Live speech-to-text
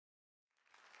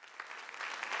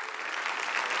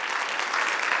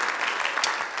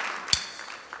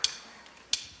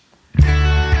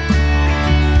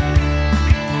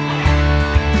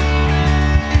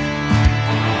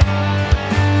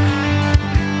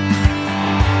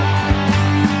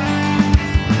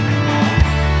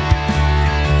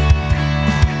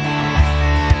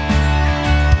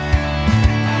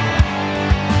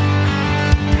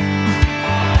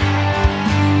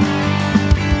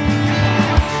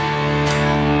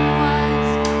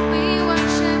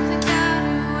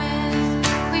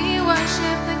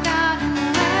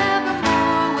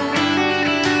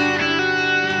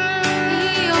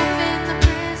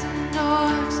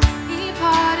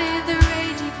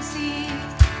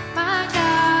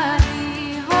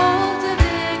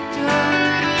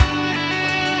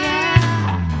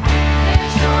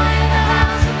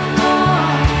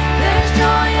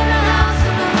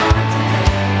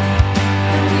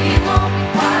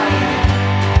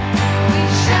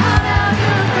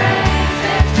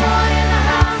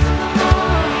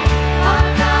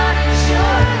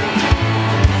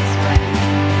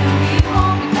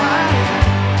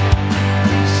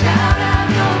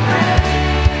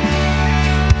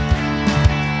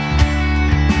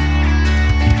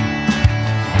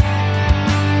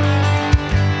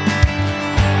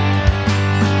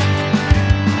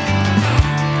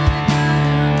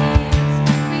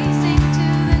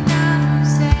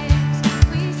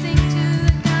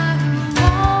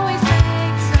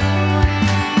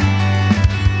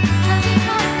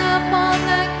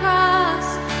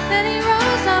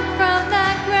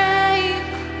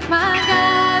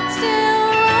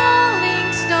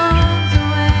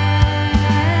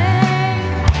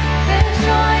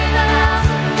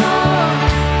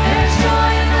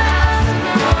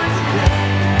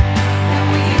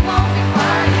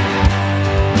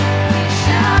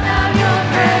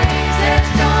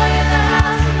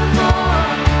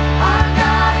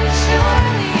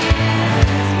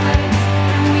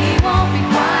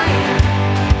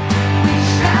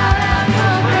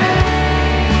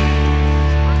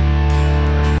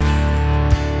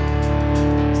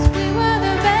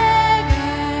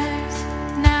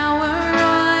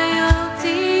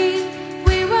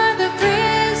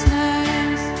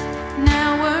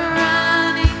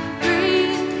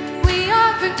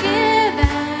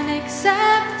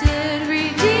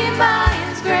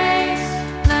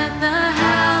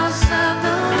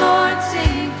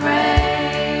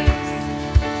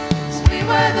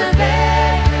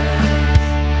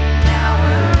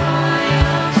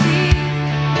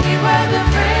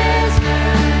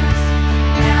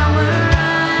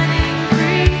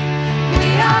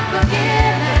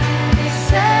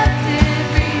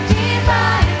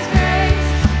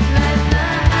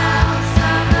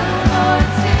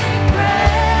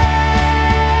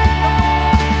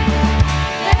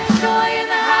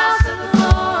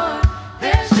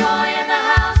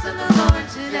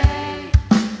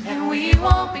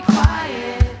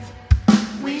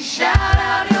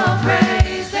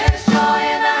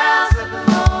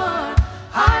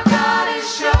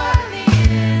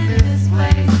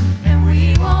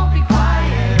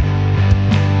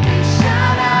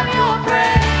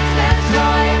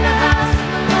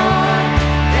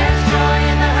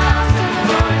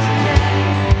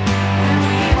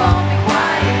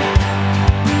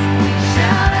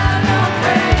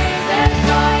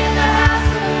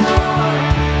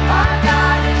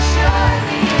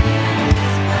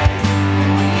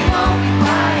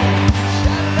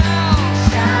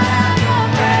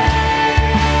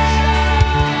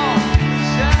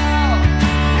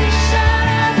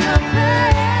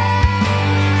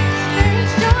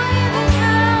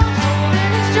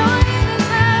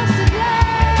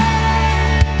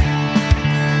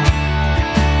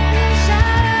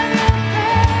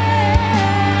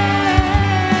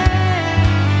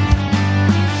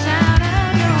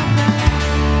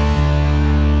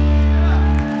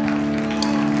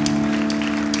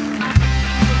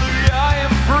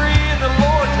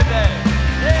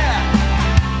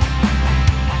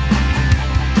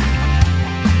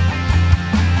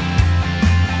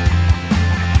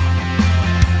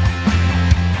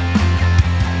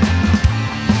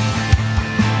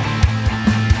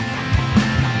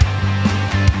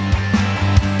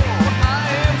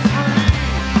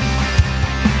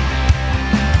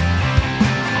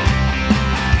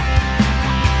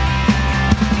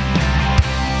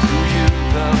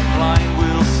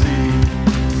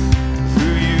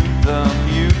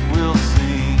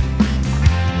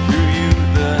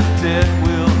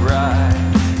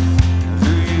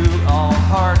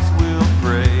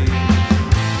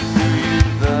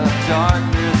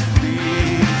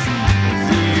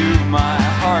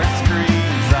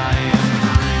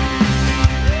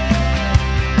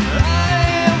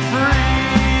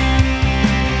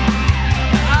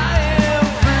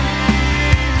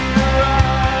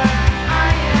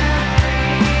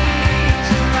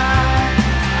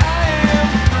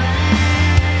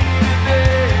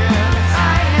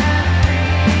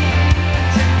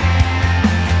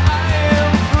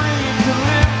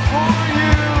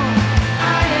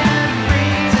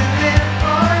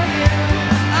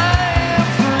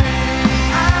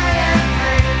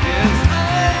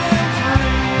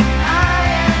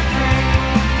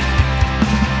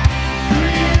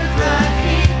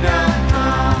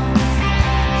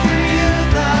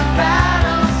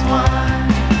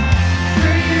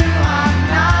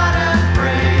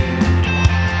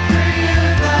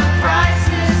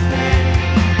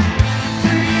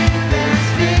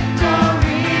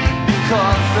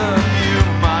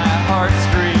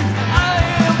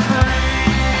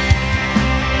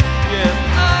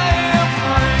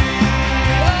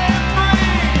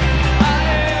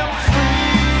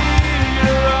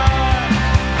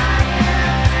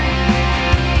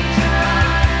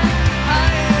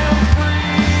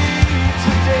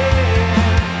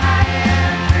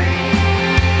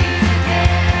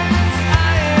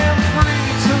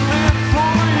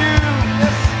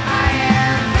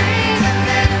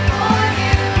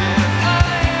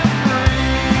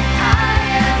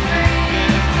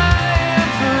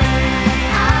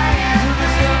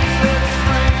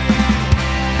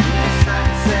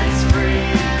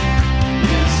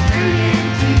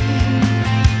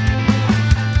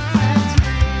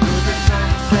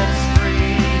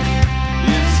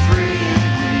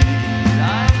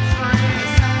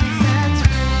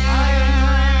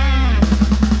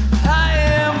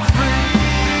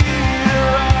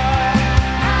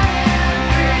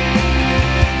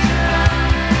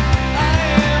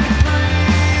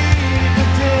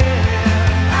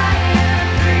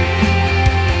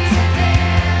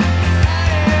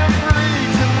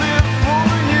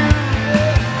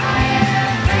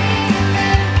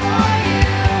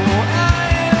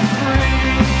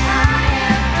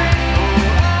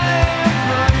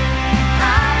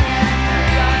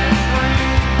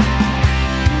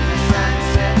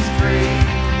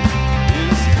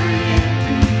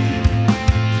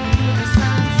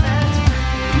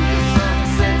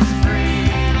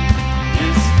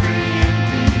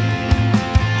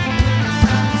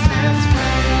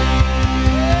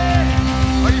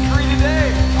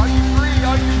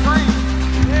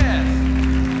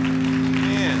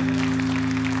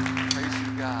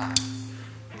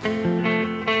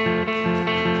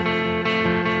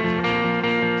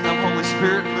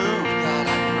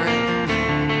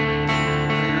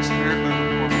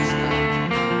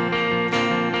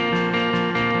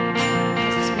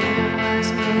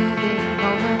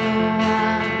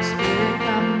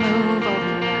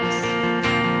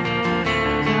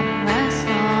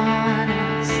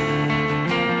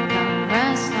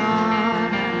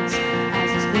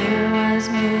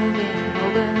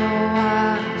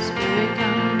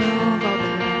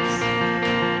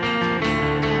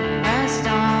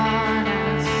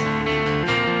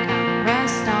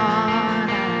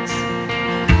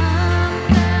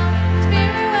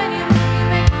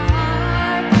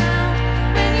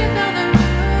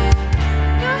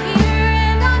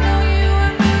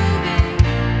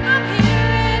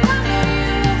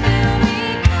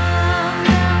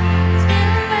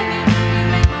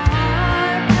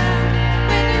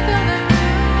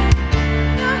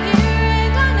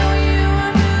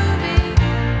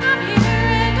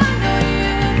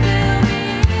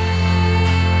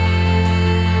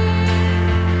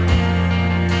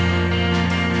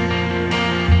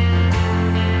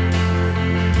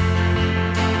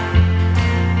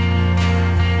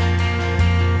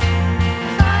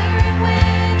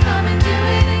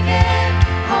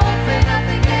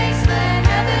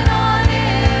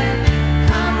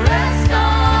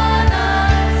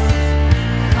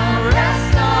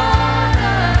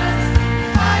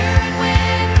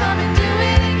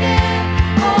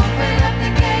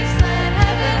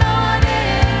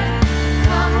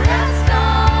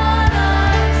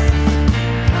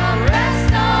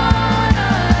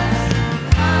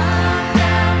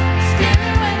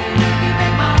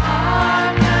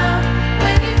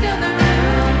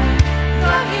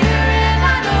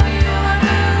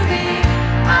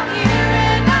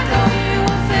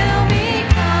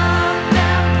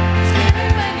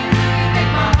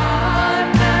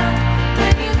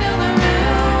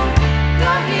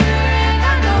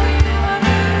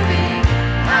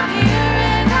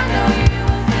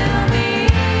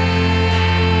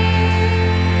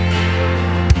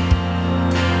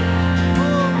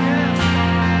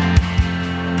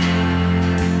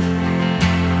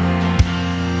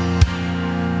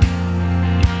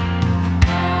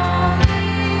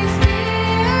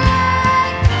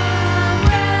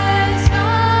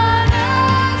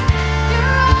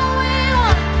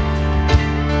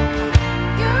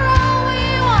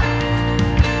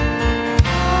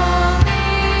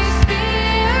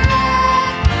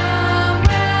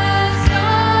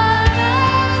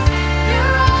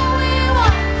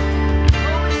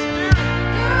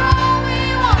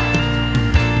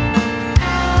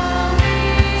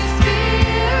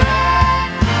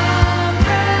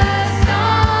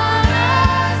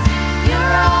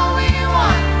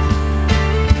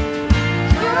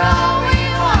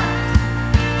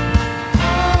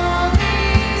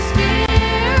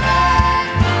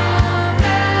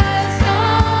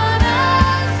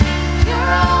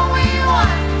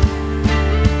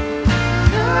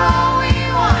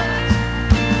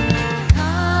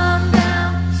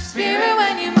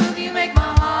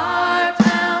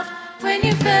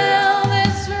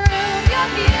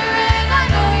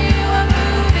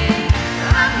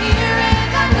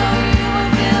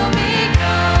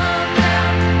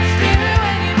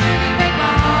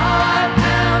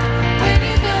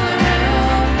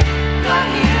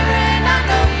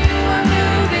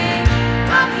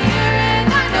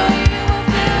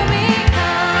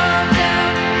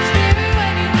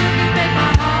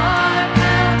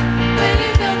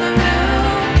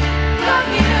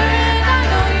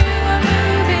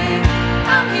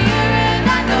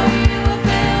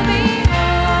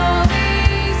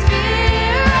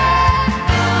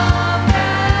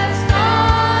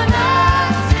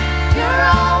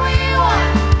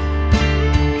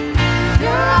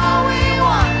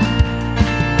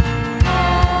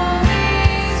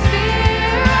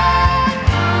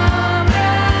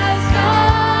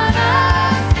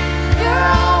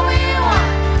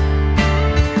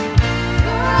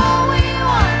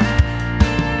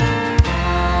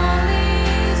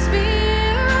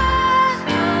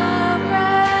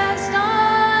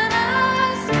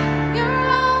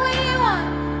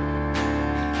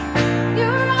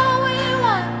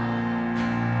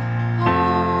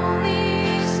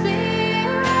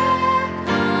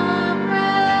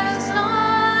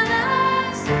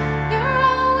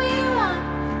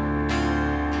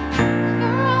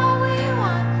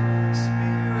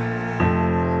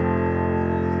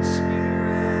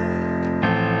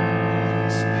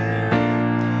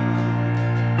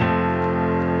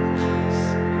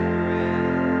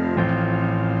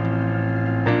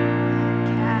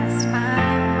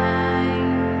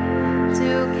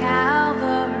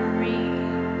Calvary,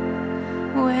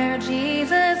 where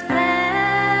Jesus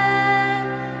bled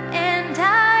and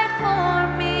died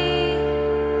for me.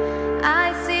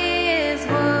 I see his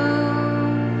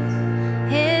wounds,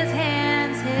 his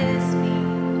hands, his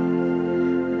feet,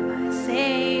 my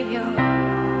Savior on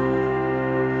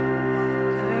the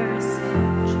cursed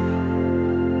tree.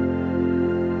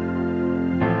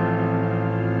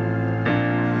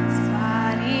 His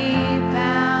body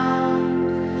bound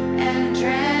and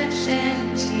drenched in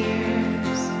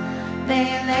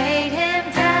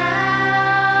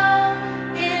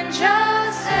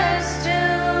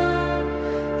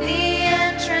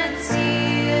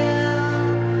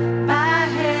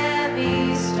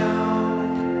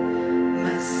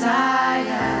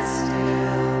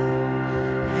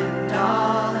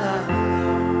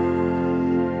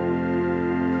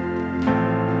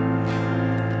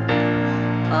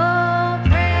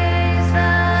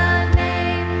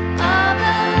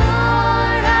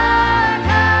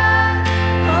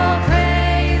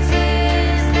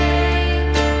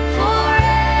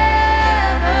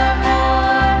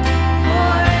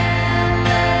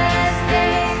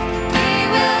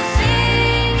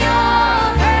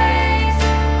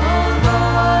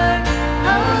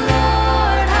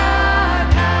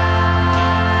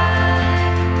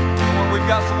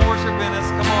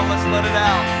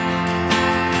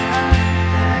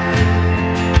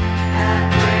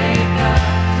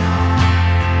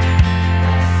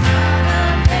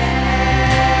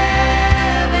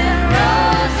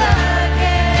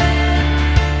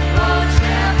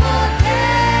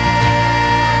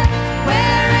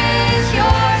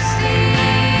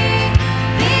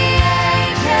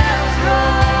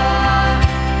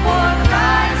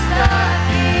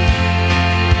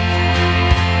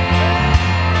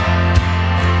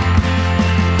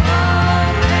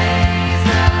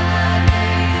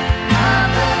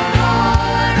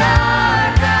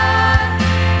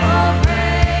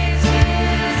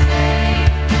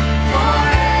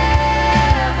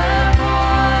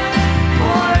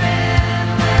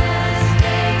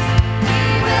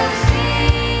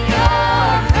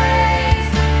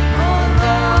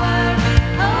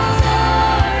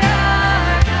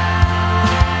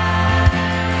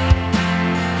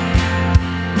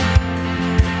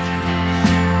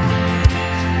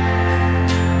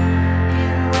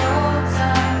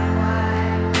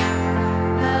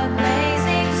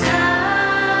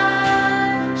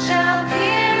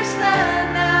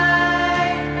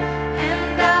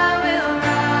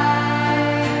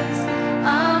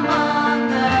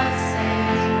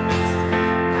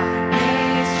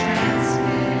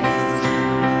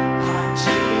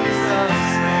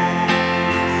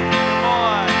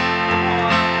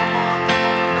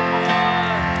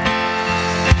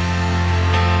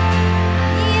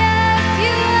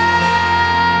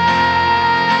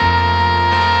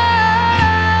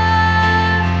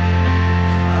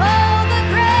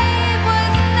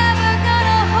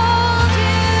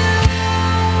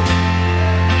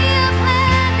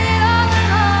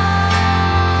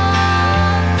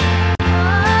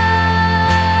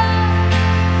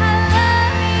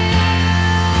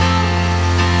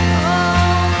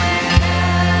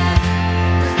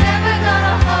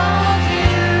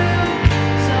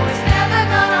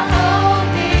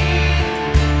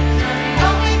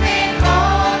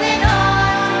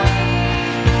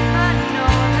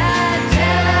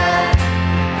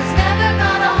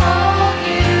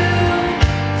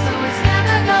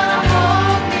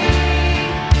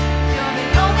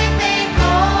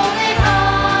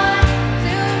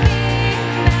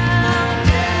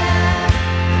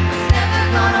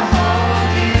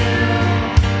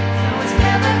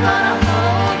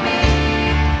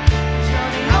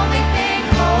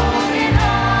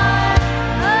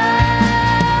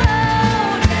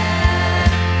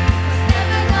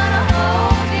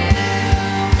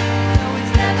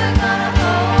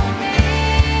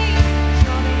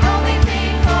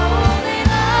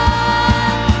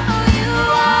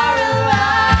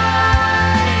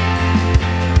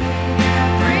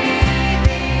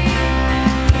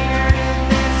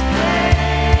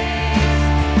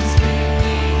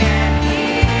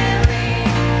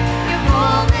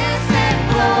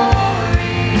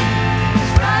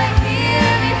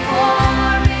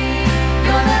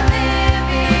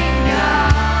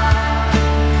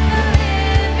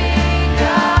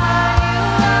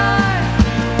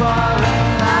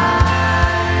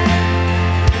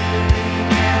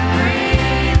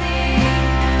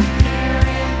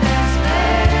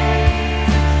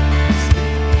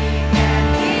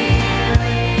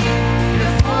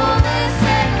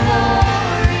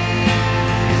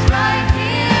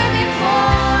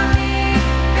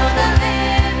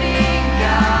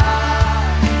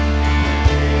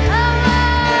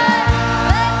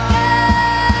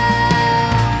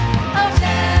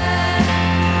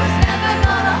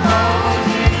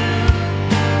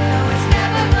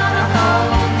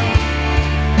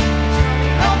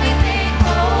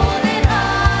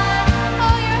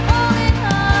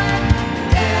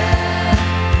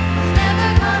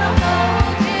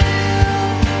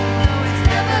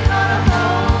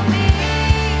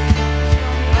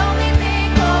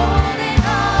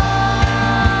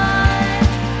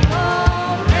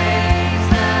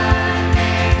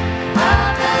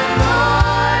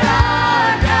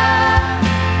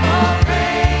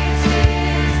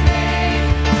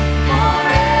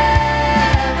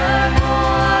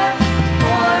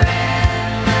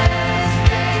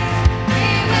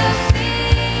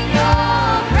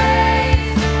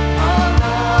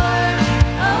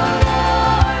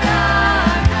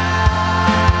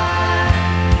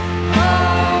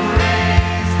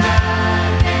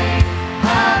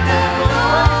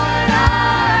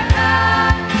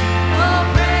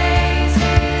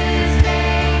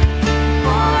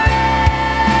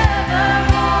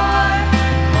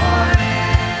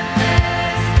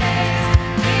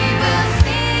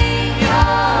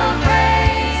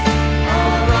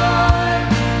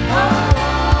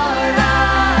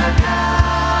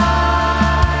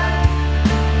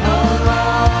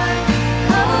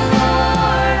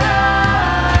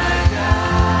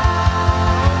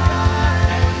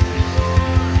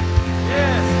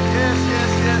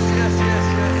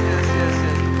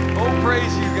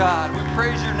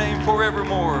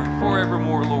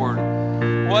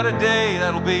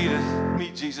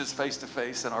face to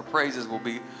face, and our praises will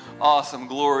be awesome,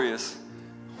 glorious.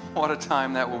 What a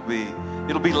time that will be.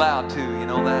 It'll be loud too, you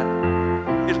know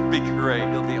that? It'll be great.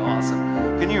 It'll be awesome.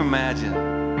 Can you imagine?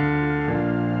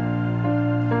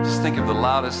 Just think of the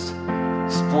loudest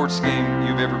sports game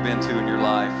you've ever been to in your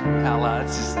life. How loud?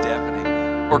 It's just deafening.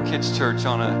 Or kids' church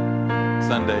on a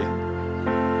Sunday.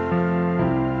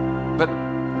 But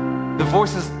the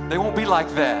voices, they won't be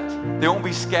like that. They won't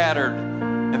be scattered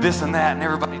and this and that and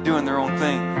everybody doing their own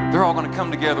thing. They're all going to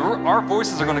come together. Our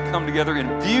voices are going to come together in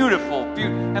beautiful,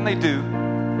 and they do.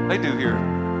 They do here.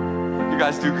 You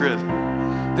guys do good.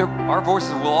 Our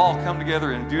voices will all come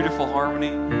together in beautiful harmony,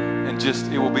 and just,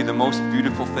 it will be the most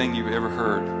beautiful thing you've ever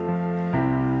heard.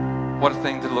 What a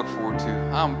thing to look forward to.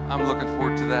 I'm looking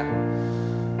forward to that.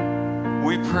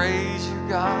 We praise you,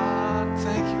 God.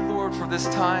 Thank you, Lord, for this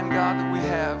time, God, that we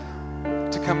have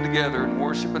to come together and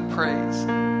worship and praise.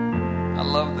 I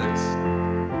love this.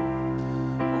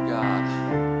 Oh, God.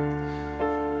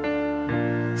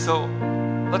 So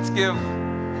let's give,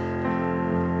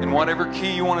 in whatever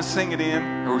key you want to sing it in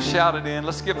or shout it in,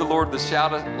 let's give the Lord the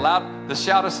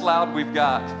shoutest loud we've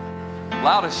got.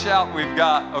 Loudest shout we've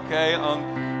got, okay?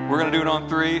 We're going to do it on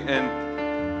 3,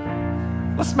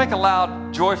 and let's make a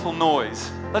loud, joyful noise.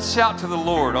 Let's shout to the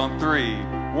Lord on 3.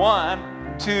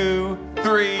 1, 2,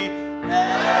 3.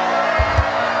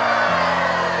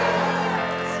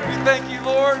 We thank you,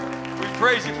 Lord. We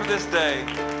praise you for this day.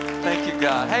 Thank you,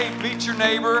 God. Hey, meet your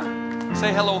neighbor.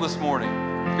 Say hello this morning.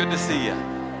 Good to see you.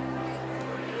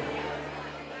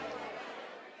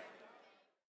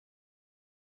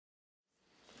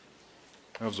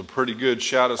 That was a pretty good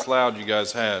shout us loud you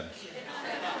guys had.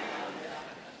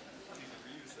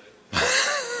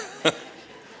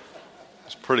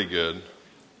 It's pretty good.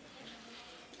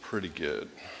 Pretty good.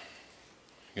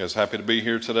 You guys happy to be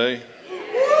here today?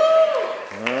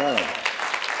 All right.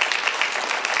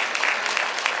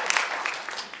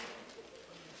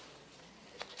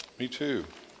 Me too.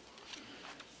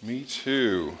 Me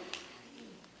too.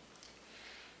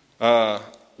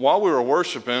 While we were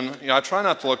worshiping, I try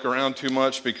not to look around too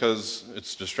much because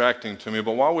it's distracting to me,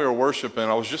 but while we were worshiping,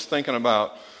 I was just thinking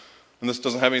about, and this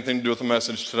doesn't have anything to do with the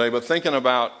message today, but thinking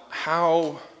about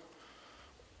how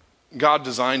God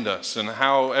designed us and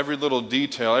how every little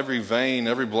detail, every vein,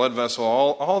 every blood vessel,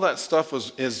 all that stuff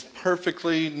is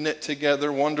perfectly knit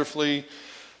together, wonderfully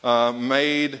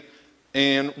made.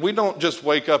 And we don't just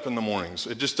wake up in the mornings.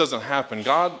 It just doesn't happen.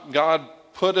 God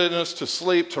put in us to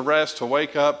sleep, to rest, to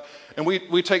wake up. And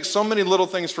we take so many little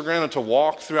things for granted, to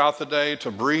walk throughout the day,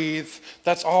 to breathe.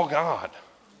 That's all God.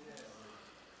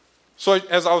 So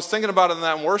as I was thinking about it in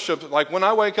that worship, like when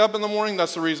I wake up in the morning,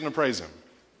 that's the reason to praise Him.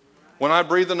 When I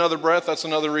breathe another breath, that's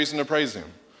another reason to praise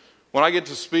Him. When I get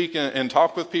to speak and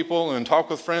talk with people and talk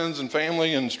with friends and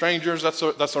family and strangers,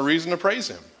 that's a reason to praise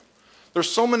Him. There's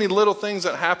so many little things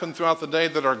that happen throughout the day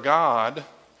that are God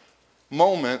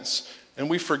moments, and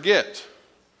we forget.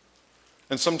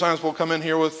 And sometimes we'll come in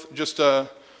here with just a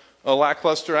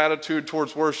lackluster attitude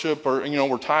towards worship, or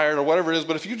we're tired or whatever it is.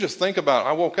 But if you just think about it,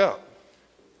 I woke up.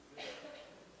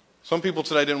 Some people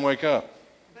today didn't wake up.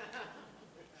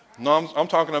 No, I'm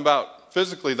talking about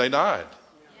physically they died.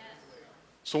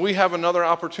 So we have another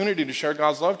opportunity to share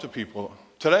God's love to people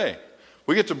today.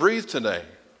 We get to breathe today.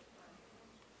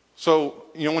 So,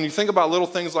 when you think about little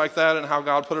things like that and how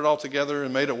God put it all together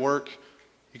and made it work,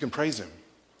 you can praise Him.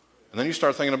 And then you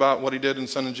start thinking about what He did in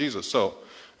sending Jesus. So,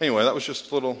 anyway, that was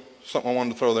just a little something I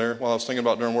wanted to throw there while I was thinking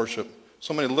about during worship.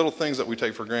 So many little things that we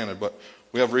take for granted, but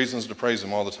we have reasons to praise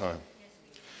Him all the time.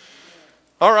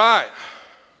 All right.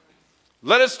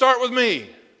 Let it start with me.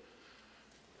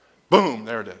 Boom,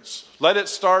 there it is. Let it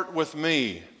start with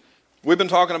me. We've been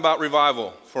talking about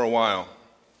revival for a while.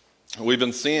 We've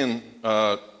been seeing,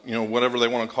 whatever they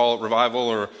want to call it, revival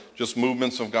or just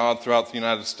movements of God throughout the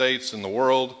United States and the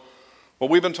world. Well,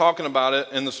 we've been talking about it,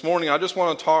 and this morning I just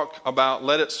want to talk about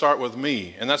let it start with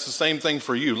me. And that's the same thing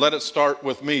for you. Let it start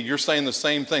with me. You're saying the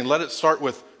same thing. Let it start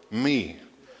with me.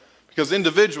 Because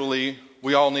individually,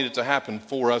 we all need it to happen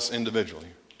for us individually.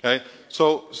 Okay?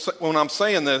 So when I'm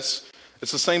saying this,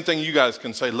 it's the same thing you guys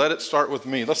can say. Let it start with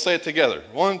me. Let's say it together.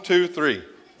 1, 2, 3. Let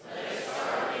it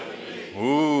start with me.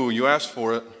 Ooh, you asked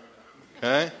for it.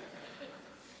 Okay?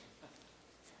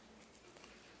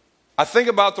 I think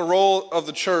about the role of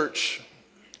the church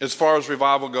as far as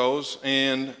revival goes,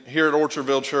 and here at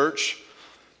Orchardville Church,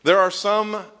 there are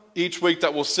some each week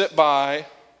that will sit by,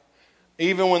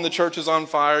 even when the church is on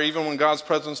fire, even when God's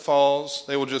presence falls,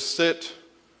 they will just sit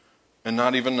and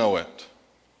not even know it.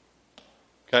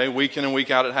 Okay, week in and week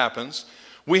out it happens.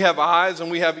 We have eyes and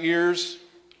we have ears,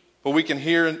 but we can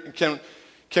hear,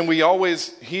 can we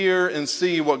always hear and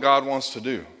see what God wants to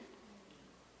do?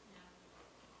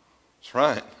 That's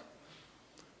right.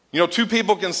 You know, two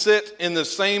people can sit in the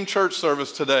same church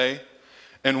service today,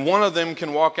 and one of them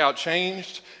can walk out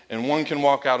changed, and one can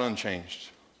walk out unchanged.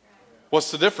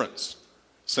 What's the difference?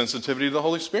 Sensitivity to the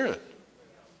Holy Spirit.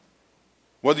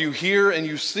 Whether you hear and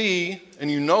you see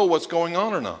and you know what's going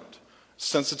on or not.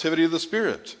 Sensitivity of the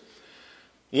Spirit.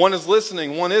 One is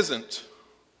listening, one isn't.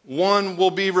 One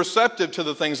will be receptive to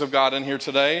the things of God in here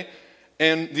today,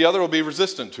 and the other will be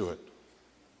resistant to it.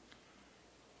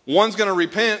 One's going to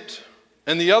repent,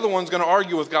 and the other one's going to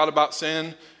argue with God about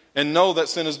sin and know that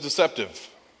sin is deceptive.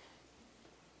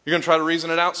 You're going to try to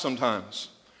reason it out sometimes.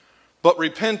 But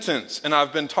repentance, and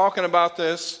I've been talking about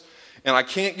this, and I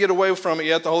can't get away from it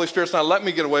yet. The Holy Spirit's not letting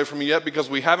me get away from it yet because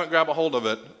we haven't grabbed a hold of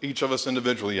it, each of us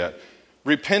individually yet.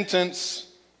 Repentance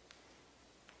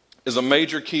is a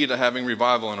major key to having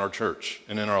revival in our church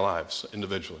and in our lives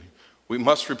individually. We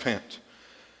must repent.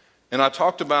 And I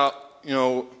talked about,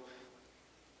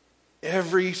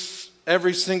 every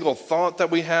single thought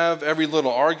that we have, every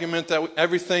little argument,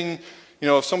 everything,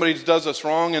 if somebody does us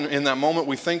wrong and in that moment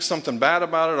we think something bad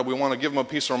about it or we want to give them a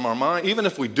piece from our mind, even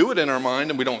if we do it in our mind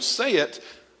and we don't say it,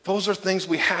 those are things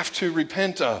we have to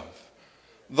repent of.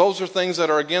 Those are things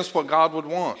that are against what God would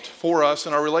want for us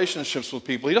in our relationships with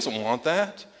people. He doesn't want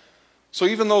that. So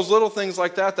even those little things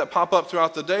like that pop up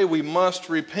throughout the day, we must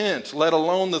repent, let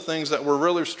alone the things that we're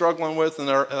really struggling with and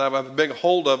that have a big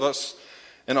hold of us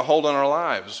and a hold on our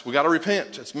lives. We got to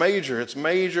repent. It's major. It's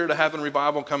major to having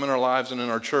revival come in our lives and in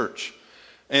our church.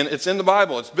 And it's in the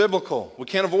Bible. It's biblical. We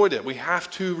can't avoid it. We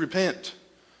have to repent.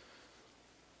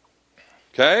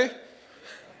 Okay?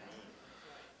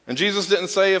 And Jesus didn't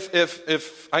say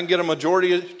if I can get a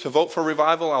majority to vote for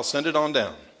revival, I'll send it on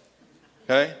down.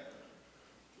 Okay?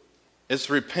 It's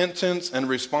repentance and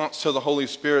response to the Holy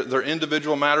Spirit. They're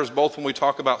individual matters, both when we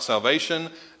talk about salvation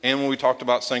and when we talk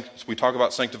about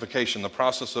sanctification, the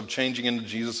process of changing into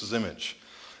Jesus' image.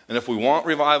 And if we want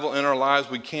revival in our lives,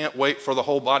 we can't wait for the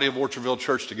whole body of Orchardville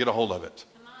Church to get a hold of it.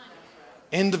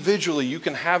 Individually, you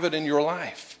can have it in your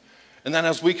life. And then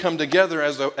as we come together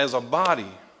as a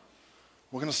body,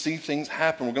 we're going to see things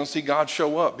happen. We're going to see God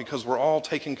show up because we're all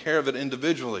taking care of it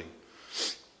individually.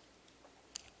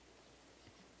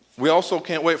 We also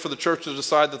can't wait for the church to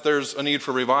decide that there's a need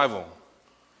for revival.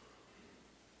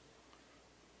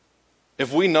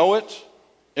 If we know it,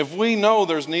 if we know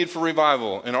there's need for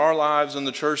revival in our lives in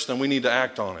the church, then we need to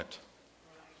act on it.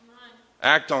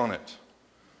 Act on it.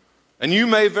 And you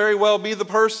may very well be the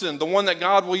person, the one that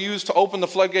God will use to open the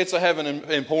floodgates of heaven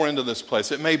and pour into this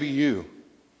place. It may be you.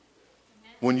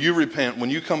 When you repent, when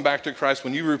you come back to Christ,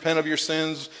 when you repent of your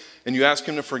sins and you ask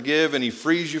Him to forgive and He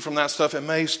frees you from that stuff, it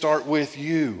may start with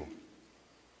you.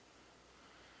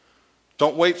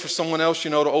 Don't wait for someone else,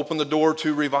 to open the door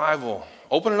to revival.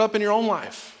 Open it up in your own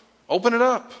life. Open it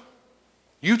up.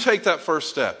 You take that first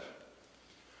step.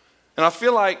 And I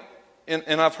feel like,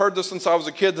 and I've heard this since I was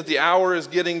a kid, that the hour is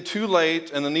getting too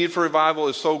late and the need for revival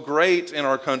is so great in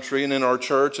our country and in our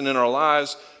church and in our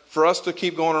lives for us to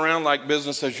keep going around like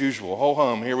business as usual. Ho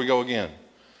hum, here we go again.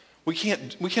 We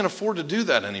can't afford to do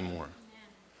that anymore.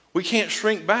 We can't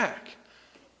shrink back.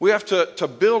 We have to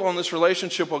build on this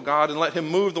relationship with God and let Him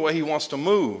move the way He wants to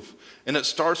move. And it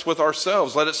starts with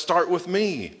ourselves. Let it start with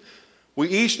me. We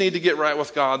each need to get right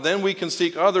with God. Then we can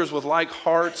seek others with like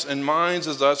hearts and minds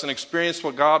as us and experience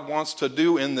what God wants to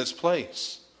do in this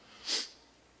place.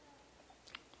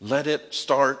 Let it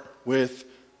start with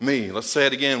me. Let's say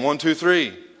it again. 1, 2, 3.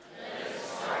 Let it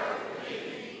start with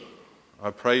me. I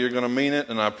pray you're going to mean it,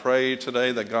 and I pray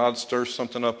today that God stirs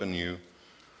something up in you.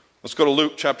 Let's go to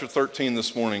Luke chapter 13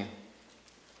 this morning.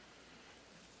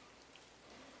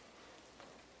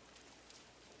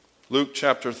 Luke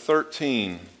chapter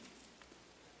 13.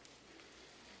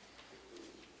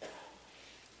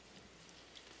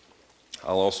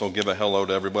 I'll also give a hello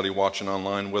to everybody watching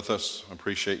online with us. I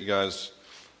appreciate you guys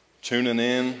tuning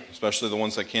in, especially the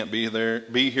ones that can't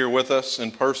be here with us in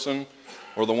person,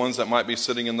 or the ones that might be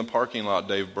sitting in the parking lot.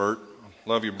 Dave Burt,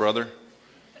 love you, brother.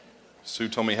 Sue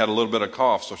told me he had a little bit of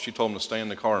cough, so she told him to stay in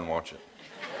the car and watch it.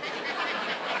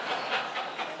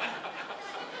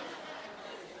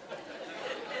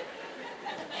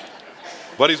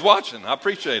 But he's watching. I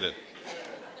appreciate it.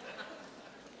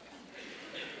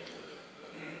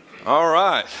 All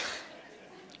right.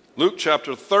 Luke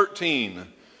chapter 13,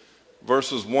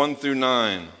 verses 1 through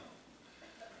 9.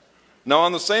 Now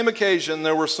on the same occasion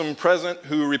there were some present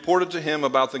who reported to him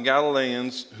about the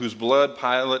Galileans whose blood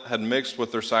Pilate had mixed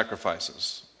with their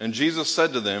sacrifices. And Jesus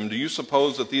said to them, "Do you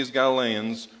suppose that these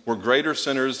Galileans were greater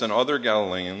sinners than other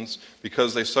Galileans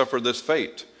because they suffered this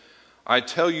fate? I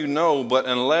tell you no, but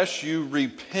unless you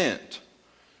repent,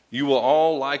 you will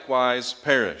all likewise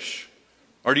perish.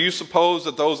 Or do you suppose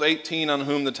that those 18 on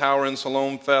whom the tower in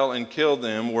Siloam fell and killed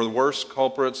them were worse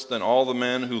culprits than all the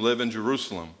men who live in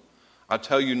Jerusalem? I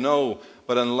tell you, no,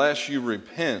 but unless you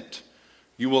repent,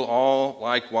 you will all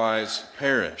likewise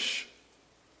perish.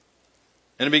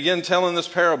 And he began telling this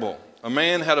parable. A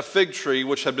man had a fig tree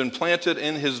which had been planted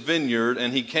in his vineyard,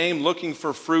 and he came looking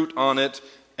for fruit on it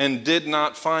and did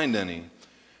not find any.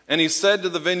 And he said to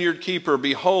the vineyard keeper,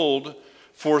 behold,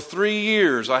 for 3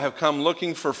 years I have come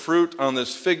looking for fruit on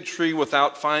this fig tree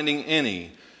without finding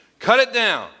any. Cut it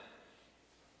down.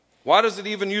 Why does it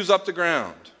even use up the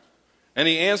ground? And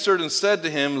he answered and said to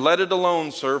him, let it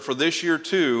alone, sir, for this year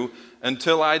too,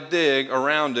 until I dig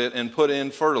around it and put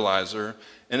in fertilizer.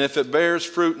 And if it bears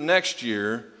fruit next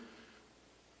year,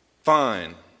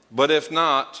 fine. But if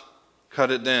not, cut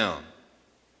it down.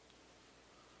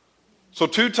 So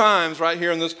 2 times right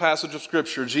here in this passage of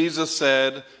Scripture, Jesus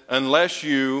said, unless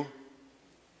you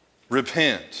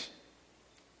repent.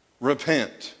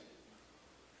 Repent.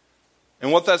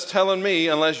 And what that's telling me,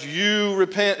 unless you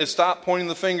repent, is stop pointing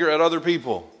the finger at other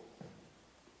people.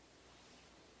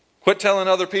 Quit telling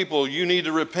other people, you need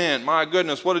to repent. My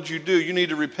goodness, what did you do? You need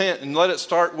to repent, and let it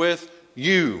start with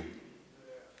you.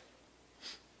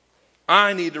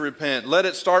 I need to repent. Let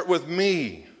it start with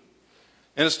me.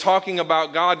 And it's talking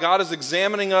about God. God is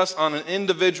examining us on an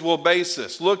individual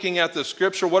basis. Looking at the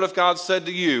Scripture, what if God said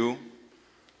to you,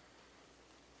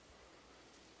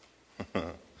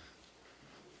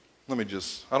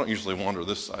 I don't usually wander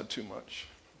this side too much.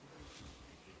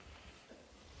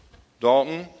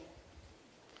 Dalton,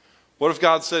 what if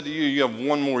God said to you, you have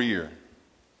 1 more year?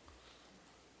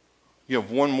 You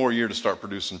have 1 more year to start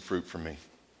producing fruit for me.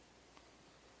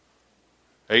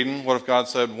 Aiden, what if God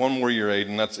said, 1 more year,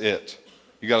 Aiden, that's it.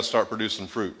 You got to start producing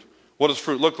fruit. What does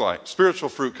fruit look like? Spiritual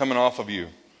fruit coming off of you.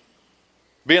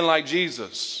 Being like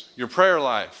Jesus, your prayer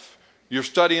life, you're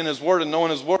studying His Word and knowing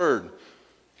His Word.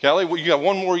 Kelly, you got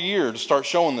 1 more year to start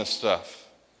showing this stuff.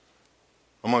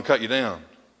 I'm going to cut you down.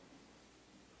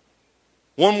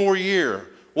 1 more year.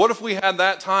 What if we had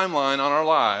that timeline on our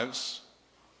lives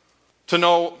to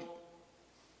know,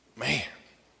 man,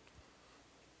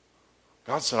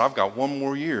 God said, I've got 1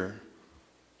 more year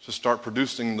to start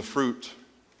producing the fruit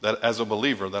that as a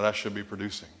believer that I should be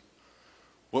producing.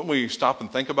 Wouldn't we stop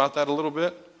and think about that a little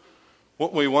bit?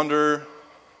 Wouldn't we wonder,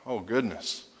 oh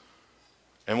goodness,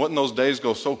 and wouldn't those days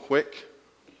go so quick,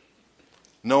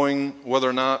 knowing whether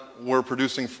or not we're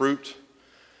producing fruit?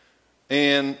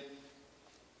 And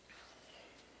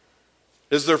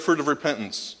is there fruit of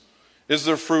repentance? Is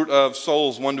there fruit of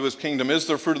souls won to His kingdom? Is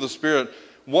there fruit of the Spirit?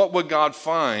 What would God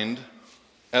find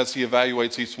as He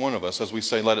evaluates each one of us as we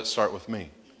say, let it start with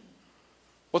me?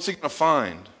 What's He going to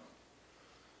find?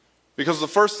 Because the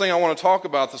first thing I want to talk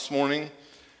about this morning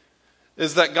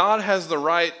is that God has the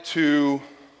right to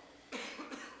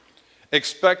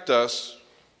expect us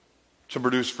to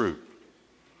produce fruit.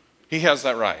 He has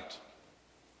that right.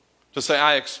 To say,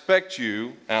 I expect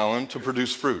you, Alan, to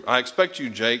produce fruit. I expect you,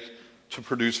 Jake, to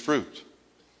produce fruit.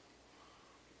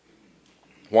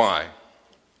 Why?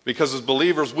 Because as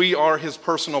believers, we are His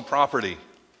personal property.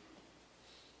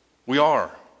 We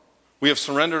are. We have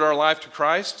surrendered our life to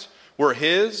Christ. We're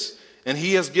His, and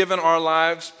He has given our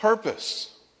lives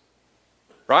purpose.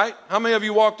 Right? How many of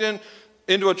you walked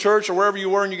into a church or wherever you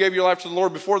were and you gave your life to the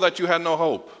Lord? Before that, you had no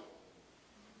hope.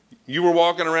 You were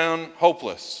walking around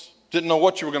hopeless. Didn't know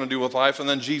what you were going to do with life, and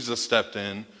then Jesus stepped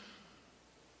in,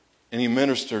 and He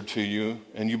ministered to you,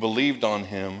 and you believed on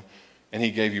Him, and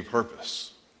He gave you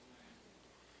purpose.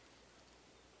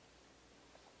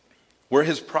 We're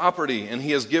His property, and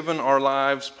He has given our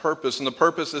lives purpose, and the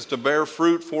purpose is to bear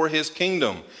fruit for His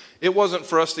kingdom. It wasn't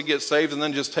for us to get saved and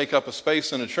then just take up a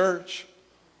space in a church.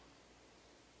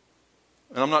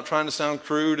 And I'm not trying to sound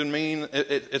crude and mean.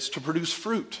 It's to produce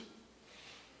fruit.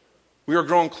 We are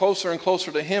growing closer and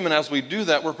closer to Him, and as we do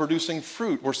that, we're producing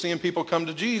fruit. We're seeing people come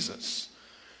to Jesus.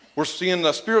 We're seeing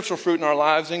the spiritual fruit in our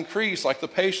lives increase, like the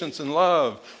patience and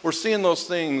love. We're seeing those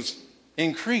things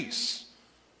increase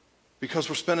because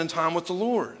we're spending time with the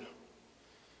Lord.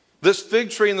 This fig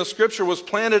tree in the Scripture was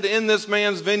planted in this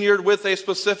man's vineyard with a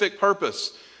specific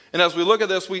purpose. And as we look at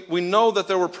this, we know that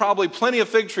there were probably plenty of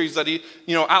fig trees that he,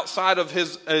 outside of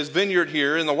his vineyard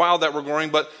here in the wild that were growing,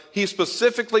 but he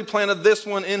specifically planted this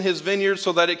one in his vineyard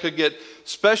so that it could get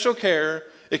special care,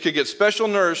 it could get special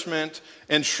nourishment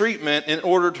and treatment in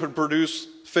order to produce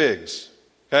figs.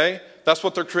 Okay? That's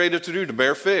what they're created to do, to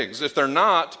bear figs. If they're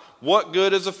not, what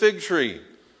good is a fig tree?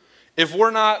 If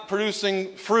we're not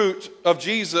producing fruit of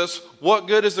Jesus, what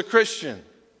good is a Christian?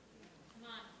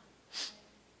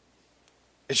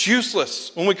 It's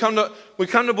useless. When we come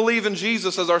to believe in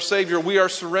Jesus as our Savior, we are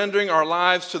surrendering our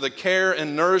lives to the care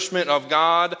and nourishment of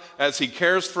God as He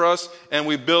cares for us, and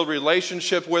we build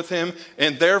relationship with Him,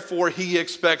 and therefore He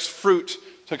expects fruit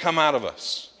to come out of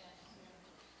us.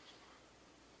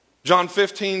 John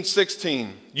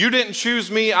 15:16. You didn't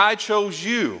choose me, I chose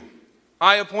you.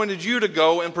 I appointed you to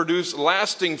go and produce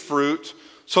lasting fruit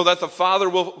so that the Father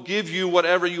will give you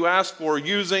whatever you ask for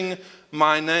using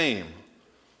my name.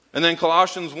 And then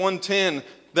Colossians 1:10,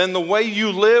 then the way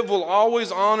you live will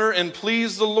always honor and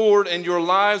please the Lord, and your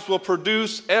lives will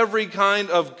produce every kind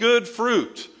of good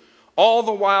fruit. All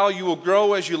the while you will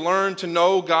grow as you learn to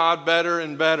know God better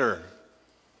and better.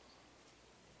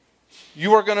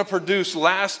 You are going to produce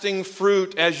lasting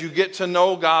fruit as you get to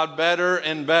know God better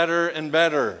and better and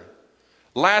better.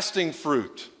 Lasting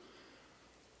fruit.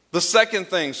 The second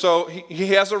thing, so he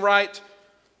has a right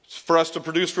for us to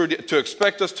produce fruit, to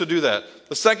expect us to do that.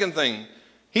 The second thing,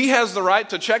 He has the right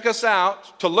to check us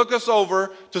out, to look us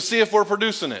over, to see if we're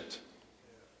producing it.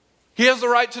 He has the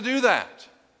right to do that.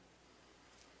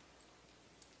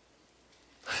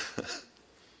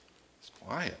 It's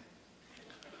quiet.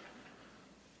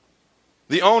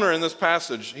 The owner in this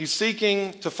passage, he's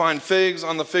seeking to find figs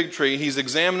on the fig tree. He's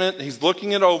examining it, he's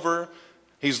looking it over.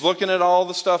 He's looking at all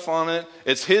the stuff on it.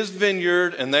 It's his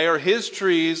vineyard, and they are his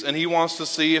trees, and he wants to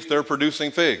see if they're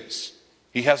producing figs.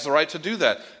 He has the right to do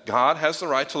that. God has the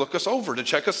right to look us over, to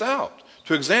check us out,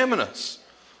 to examine us.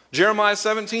 Jeremiah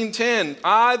 17:10,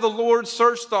 I, the Lord,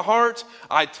 search the heart,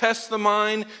 I test the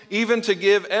mind, even to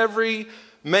give every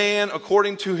man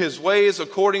according to his ways,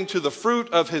 according to the fruit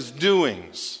of his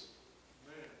doings.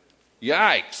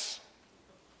 Yikes.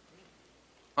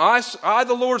 I,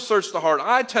 the Lord, search the heart.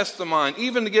 I test the mind,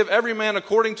 even to give every man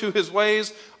according to his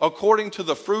ways, according to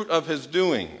the fruit of his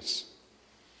doings.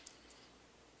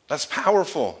 That's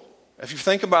powerful, if you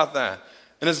think about that.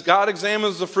 And as God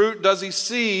examines the fruit, does He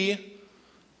see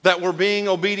that we're being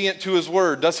obedient to His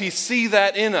word? Does He see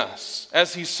that in us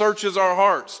as He searches our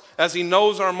hearts, as He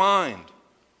knows our mind?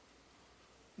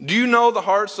 Do you know the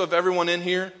hearts of everyone in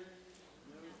here?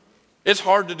 It's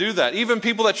hard to do that. Even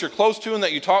people that you're close to and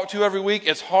that you talk to every week,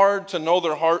 it's hard to know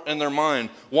their heart and their mind.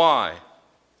 Why?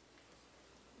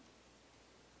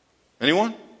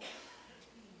 Anyone?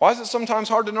 Why is it sometimes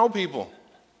hard to know people?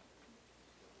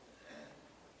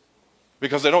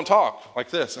 Because they don't talk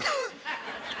like this.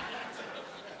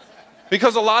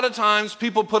 Because a lot of times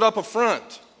people put up a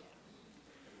front.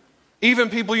 Even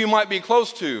people you might be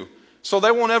close to. So they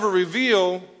won't ever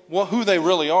reveal who they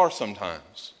really are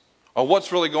sometimes. Or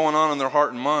what's really going on in their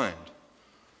heart and mind.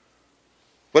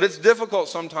 But it's difficult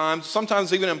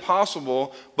sometimes even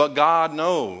impossible, but God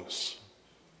knows.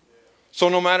 So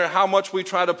no matter how much we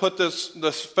try to put this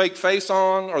fake face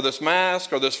on, or this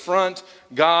mask, or this front,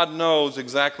 God knows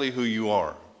exactly who you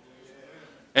are.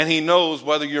 And He knows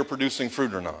whether you're producing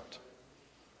fruit or not.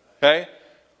 Okay?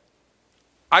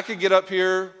 I could get up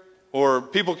here, or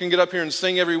people can get up here and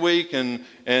sing every week and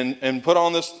put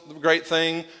on this great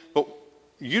thing, but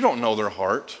you don't know their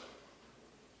heart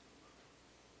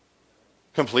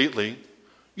completely.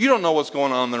 You don't know what's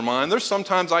going on in their mind. There's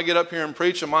sometimes I get up here and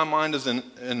preach and my mind is in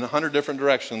 100 different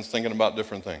directions thinking about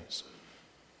different things.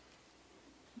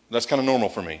 That's kind of normal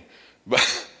for me.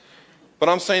 But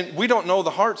I'm saying we don't know the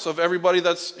hearts of everybody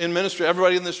that's in ministry,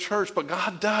 everybody in this church, but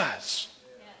God does.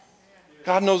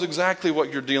 God knows exactly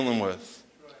what you're dealing with.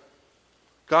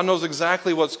 God knows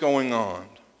exactly what's going on.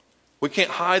 We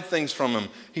can't hide things from Him.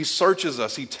 He searches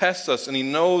us, He tests us, and He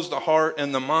knows the heart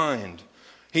and the mind.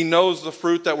 He knows the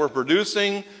fruit that we're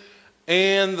producing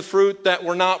and the fruit that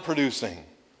we're not producing.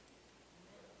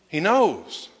 He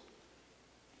knows.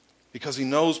 Because He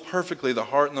knows perfectly the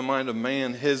heart and the mind of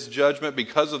man. His judgment,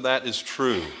 because of that, is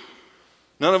true.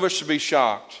 None of us should be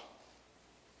shocked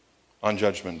on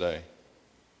Judgment Day.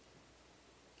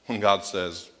 When God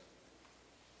says,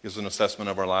 gives an assessment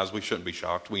of our lives, we shouldn't be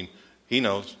shocked. He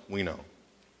knows, we know.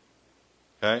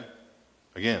 Okay?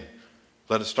 Again,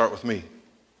 let it start with me.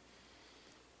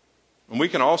 And we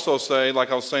can also say, like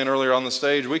I was saying earlier on the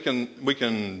stage, we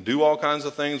can do all kinds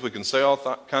of things, we can say all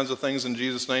kinds of things in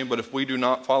Jesus' name, but if we do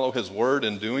not follow His word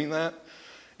in doing that,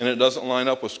 and it doesn't line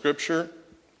up with Scripture,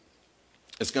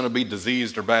 it's going to be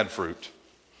diseased or bad fruit.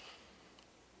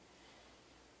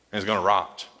 And it's going to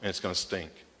rot, and it's going to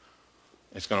stink.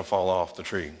 It's going to fall off the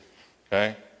tree.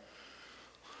 Okay?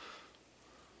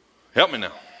 Help me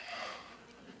now.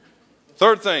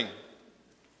 Third thing,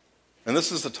 and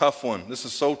this is a tough one. This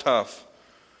is so tough,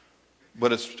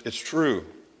 but it's true.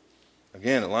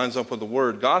 Again, it lines up with the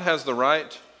Word. God has the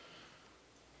right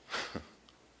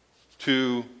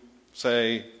to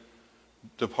say,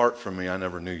 depart from me, I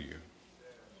never knew you.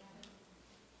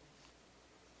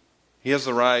 He has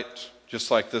the right,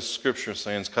 just like this scripture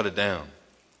saying, cut it down,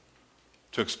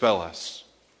 to expel us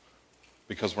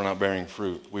because we're not bearing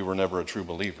fruit. We were never a true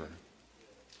believer.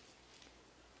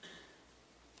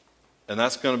 And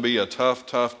that's going to be a tough,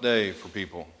 tough day for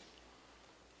people.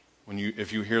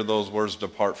 If you hear those words,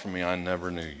 depart from me, I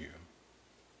never knew you.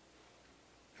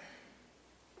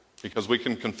 Because we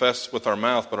can confess with our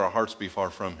mouth, but our hearts be far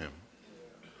from him.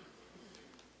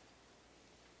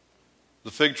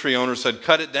 The fig tree owner said,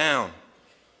 cut it down.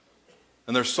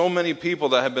 And there's so many people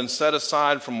that have been set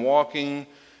aside from walking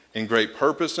in great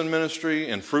purpose in ministry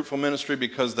and fruitful ministry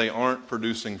because they aren't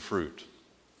producing fruit.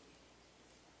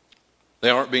 They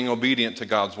aren't being obedient to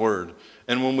God's word.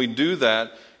 And when we do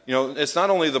that, it's not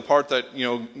only the part that,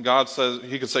 God says,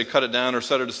 he could say cut it down or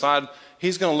set it aside.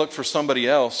 He's going to look for somebody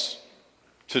else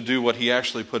to do what he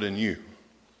actually put in you.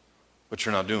 But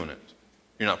you're not doing it.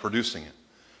 You're not producing it.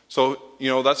 So,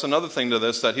 that's another thing to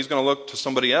this, that he's going to look to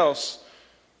somebody else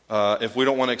if we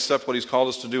don't want to accept what he's called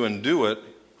us to do and do it.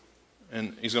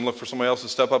 And he's going to look for somebody else to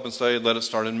step up and say, let it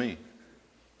start in me.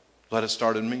 Let it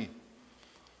start in me.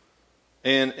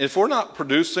 And if we're not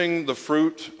producing the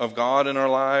fruit of God in our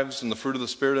lives and the fruit of the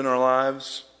Spirit in our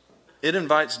lives, it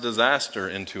invites disaster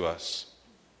into us.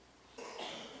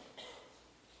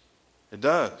 It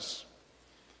does.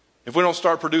 If we don't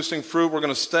start producing fruit, we're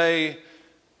going to stay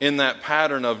in that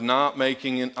pattern of not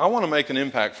making. I want to make an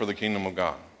impact for the kingdom of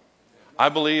God. I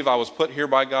believe I was put here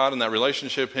by God in that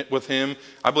relationship with him.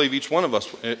 I believe each one of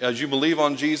us, as you believe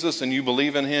on Jesus and you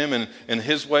believe in him and in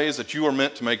his ways, that you are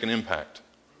meant to make an impact.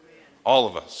 All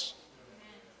of us.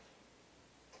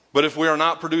 But if we are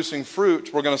not producing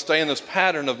fruit, we're going to stay in this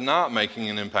pattern of not making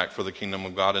an impact for the kingdom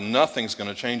of God, and nothing's going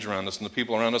to change around us, and the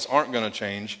people around us aren't going to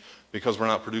change because we're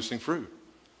not producing fruit.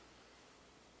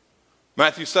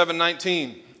 Matthew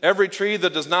 7:19, every tree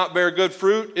that does not bear good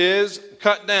fruit is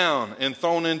cut down and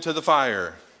thrown into the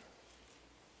fire.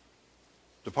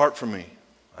 Depart from me,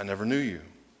 I never knew you.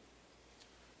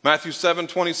 Matthew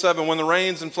 7:27, when the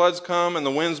rains and floods come and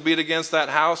the winds beat against that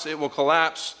house, it will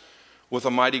collapse with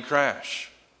a mighty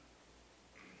crash.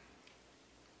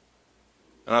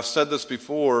 And I've said this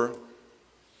before,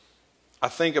 I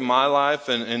think in my life,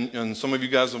 and some of you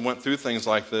guys have went through things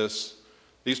like this,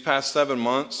 these past 7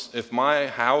 months, if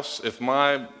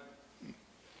my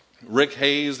Rick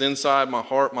Hayes inside my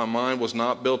heart, my mind was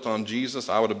not built on Jesus,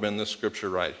 I would have been this scripture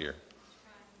right here.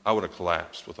 I would have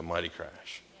collapsed with a mighty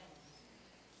crash.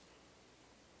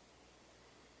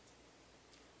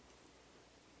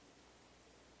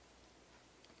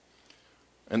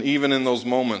 And even in those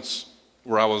moments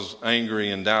where I was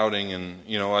angry and doubting, and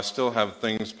I still have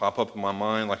things pop up in my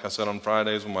mind, like I said on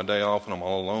Fridays when my day off and I'm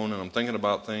all alone and I'm thinking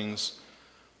about things.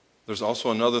 There's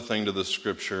also another thing to this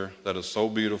scripture that is so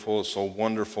beautiful, is so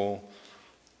wonderful,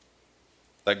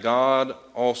 that God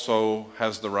also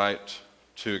has the right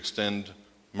to extend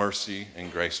mercy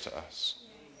and grace to us.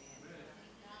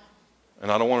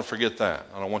 And I don't want to forget that.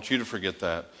 I don't want you to forget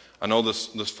that. I know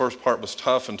this first part was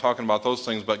tough in talking about those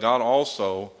things, but God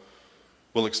also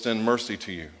will extend mercy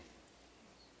to you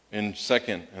in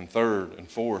second and third and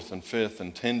fourth and fifth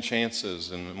and 10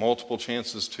 chances and multiple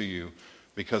chances to you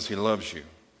because he loves you.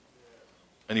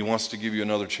 And he wants to give you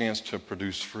another chance to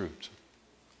produce fruit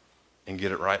and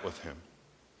get it right with him.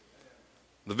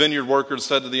 The vineyard workers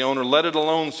said to the owner, let it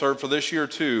alone, sir, for this year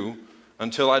too,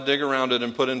 until I dig around it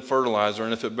and put in fertilizer.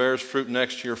 And if it bears fruit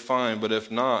next year, fine. But if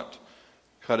not,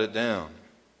 cut it down.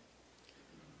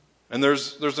 And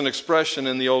there's an expression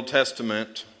in the Old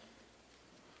Testament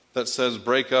that says,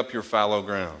 break up your fallow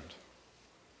ground.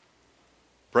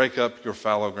 Break up your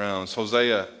fallow ground.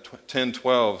 Hosea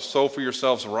 10:12, sow for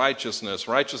yourselves righteousness.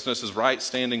 Righteousness is right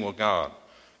standing with God.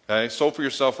 Okay? Sow for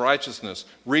yourself righteousness.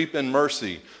 Reap in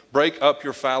mercy. Break up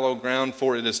your fallow ground,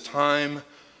 for it is time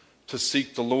to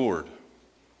seek the Lord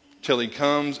till he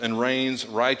comes and rains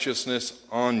righteousness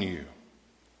on you.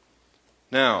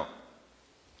 Now,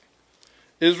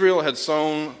 Israel had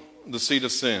sown the seed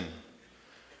of sin,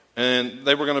 and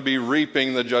they were going to be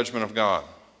reaping the judgment of God.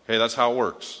 Okay, that's how it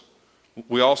works.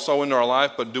 We all sow into our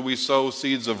life, but do we sow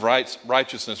seeds of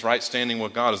righteousness, right standing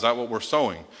with God? Is that what we're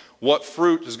sowing? What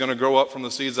fruit is going to grow up from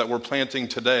the seeds that we're planting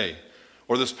today,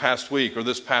 or this past week, or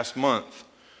this past month?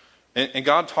 And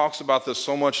God talks about this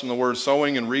so much in the word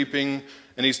sowing and reaping,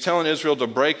 and he's telling Israel to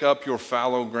break up your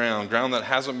fallow ground that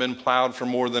hasn't been plowed for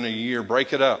more than a year.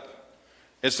 Break it up.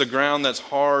 It's the ground that's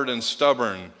hard and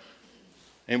stubborn.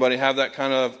 Anybody have that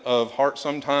kind of heart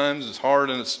sometimes? It's hard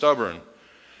and it's stubborn.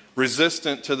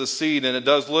 Resistant to the seed, and it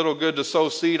does little good to sow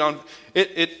seed on.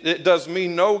 It does me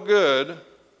no good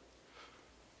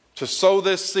to sow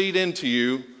this seed into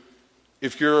you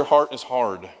if your heart is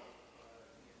hard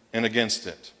and against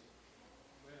it.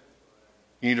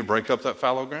 You need to break up that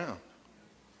fallow ground.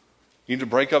 You need to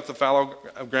break up the fallow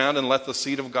ground and let the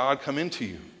seed of God come into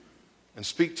you and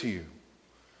speak to you.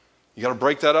 You got to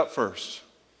break that up first.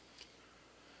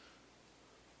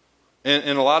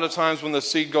 And a lot of times when the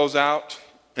seed goes out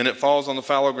and it falls on the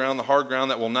fallow ground, the hard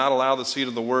ground that will not allow the seed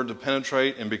of the word to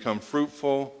penetrate and become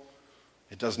fruitful,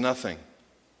 it does nothing.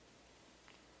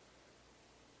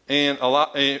 And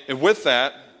with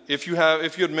that, if you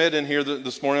admit in here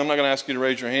this morning, I'm not going to ask you to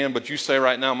raise your hand, but you say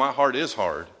right now, my heart is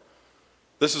hard.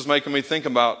 This is making me think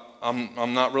about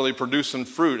I'm not really producing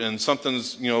fruit, and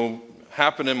something's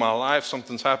happened in my life,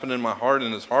 something's happened in my heart,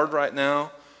 and it's hard right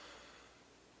now.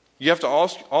 You have to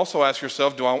also ask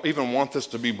yourself, do I even want this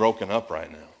to be broken up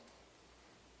right now?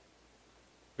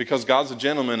 Because God's a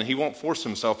gentleman and he won't force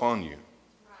himself on you.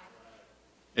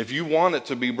 If you want it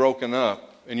to be broken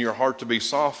up and your heart to be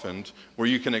softened, where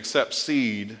you can accept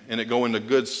seed and it go into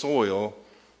good soil,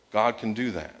 God can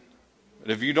do that. But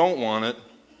if you don't want it,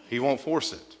 he won't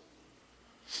force it.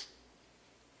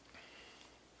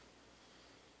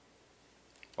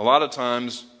 A lot of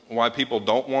times, why people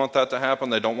don't want that to happen,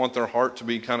 they don't want their heart to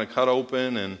be kind of cut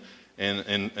open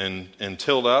and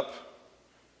tilled up,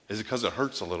 is because it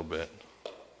hurts a little bit.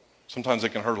 Sometimes it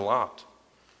can hurt a lot.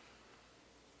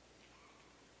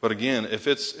 But again, if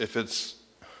it's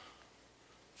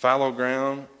fallow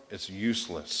ground, it's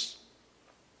useless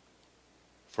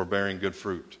for bearing good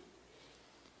fruit.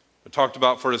 We talked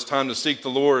about for it's time to seek the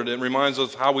Lord. It reminds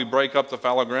us how we break up the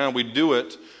fallow ground. We do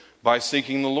it by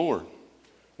seeking the Lord.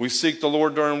 We seek the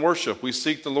Lord during worship. We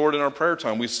seek the Lord in our prayer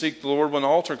time. We seek the Lord when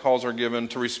altar calls are given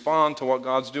to respond to what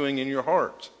God's doing in your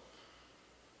heart.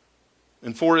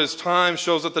 And for his time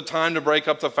shows that the time to break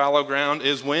up the fallow ground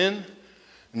is when?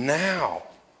 Now.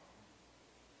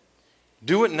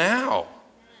 Do it now.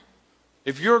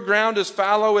 If your ground is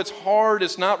fallow, it's hard,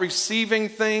 it's not receiving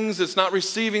things, it's not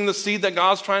receiving the seed that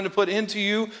God's trying to put into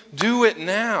you, do it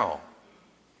now.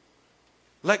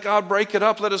 Let God break it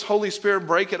up. Let his Holy Spirit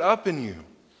break it up in you.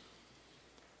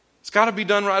 It's got to be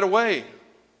done right away.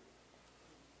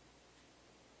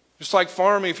 Just like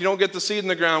farming, if you don't get the seed in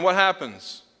the ground, what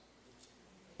happens?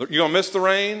 You're going to miss the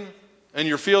rain, and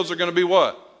your fields are going to be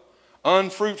what?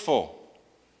 Unfruitful.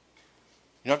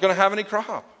 You're not going to have any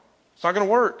crop. It's not going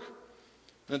to work.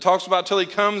 And it talks about till he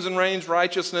comes and rains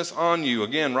righteousness on you.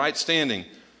 Again, right standing.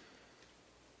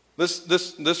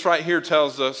 This right here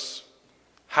tells us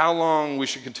how long we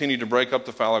should continue to break up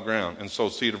the fallow ground and sow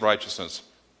seed of righteousness.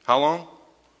 How long?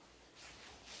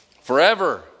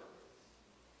 Forever.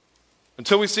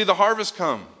 Until we see the harvest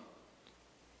come.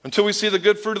 Until we see the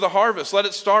good fruit of the harvest. Let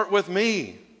it start with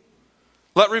me.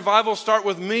 Let revival start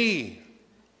with me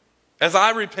as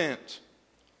I repent.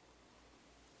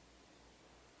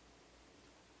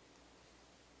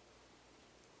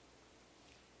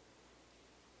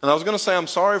 And I was going to say I'm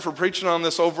sorry for preaching on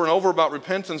this over and over about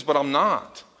repentance, but I'm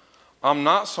not. I'm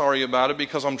not sorry about it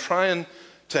because I'm trying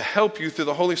to help you through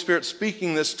the Holy Spirit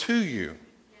speaking this to you.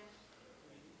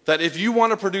 That if you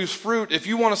want to produce fruit, if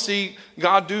you want to see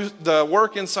God do the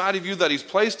work inside of you that he's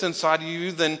placed inside of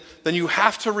you, then you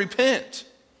have to repent.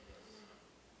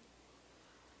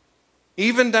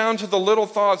 Even down to the little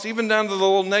thoughts, even down to the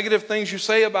little negative things you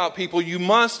say about people, you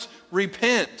must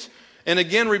repent. And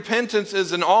again, repentance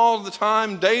is an all the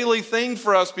time, daily thing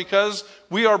for us because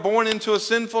we are born into a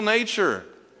sinful nature.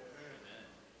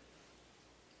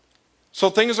 So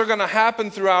things are going to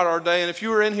happen throughout our day. And if you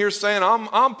were in here saying,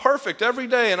 I'm perfect every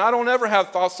day and I don't ever have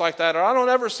thoughts like that or I don't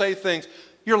ever say things,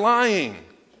 you're lying.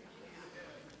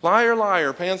 Liar,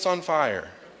 liar, pants on fire.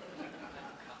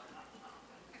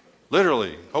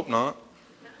 Literally, hope not.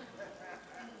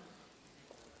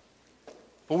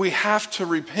 But we have to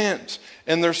repent.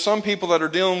 And there's some people that are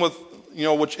dealing with,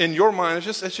 which in your mind,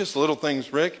 it's just little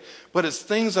things, Rick. But it's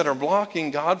things that are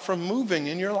blocking God from moving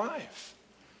in your life.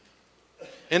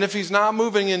 And if he's not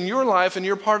moving in your life and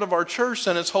you're part of our church,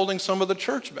 then it's holding some of the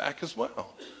church back as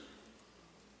well.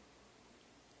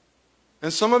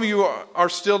 And some of you are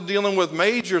still dealing with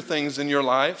major things in your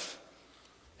life.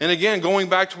 And again, going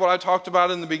back to what I talked about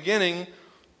in the beginning,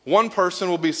 one person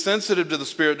will be sensitive to the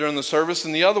Spirit during the service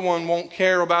and the other one won't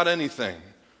care about anything.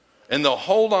 And they'll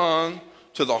hold on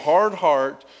to the hard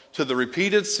heart, to the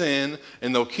repeated sin,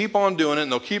 and they'll keep on doing it,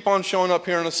 and they'll keep on showing up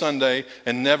here on a Sunday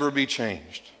and never be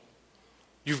changed.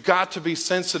 You've got to be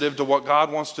sensitive to what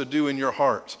God wants to do in your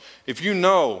heart. If you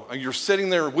know you're sitting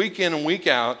there week in and week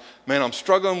out, man, I'm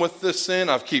struggling with this sin,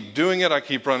 I keep doing it, I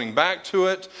keep running back to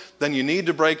it, then you need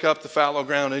to break up the fallow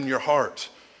ground in your heart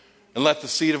and let the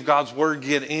seed of God's word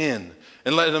get in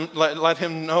and let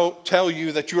him tell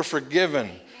you that you're forgiven.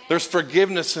 There's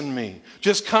forgiveness in me.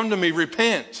 Just come to me,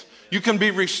 repent. You can be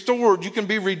restored, you can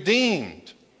be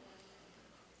redeemed.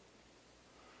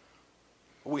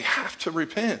 We have to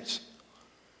repent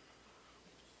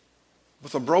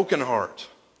with a broken heart,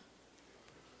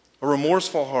 a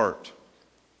remorseful heart.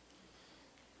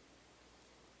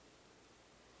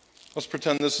 Let's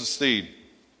pretend this is seed.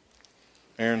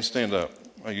 Aaron, stand up.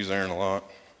 I use Aaron a lot.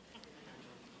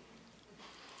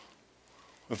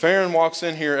 If Aaron walks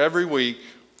in here every week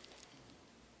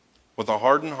with a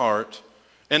hardened heart,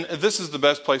 and this is the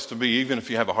best place to be even if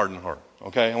you have a hardened heart,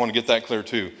 okay? I want to get that clear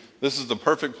too. This is the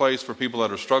perfect place for people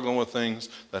that are struggling with things,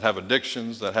 that have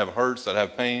addictions, that have hurts, that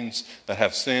have pains, that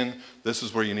have sin. This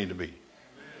is where you need to be.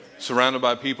 Surrounded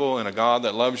by people and a God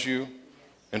that loves you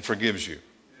and forgives you,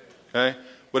 okay?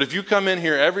 But if you come in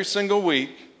here every single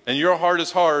week and your heart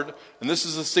is hard, and this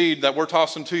is a seed that we're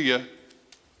tossing to you,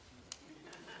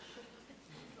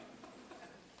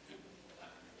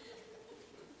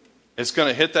 it's going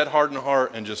to hit that hardened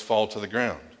heart and just fall to the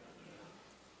ground.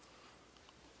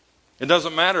 It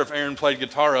doesn't matter if Aaron played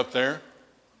guitar up there.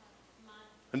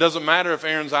 It doesn't matter if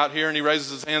Aaron's out here and he raises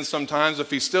his hands sometimes.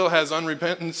 If he still has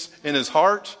unrepentance in his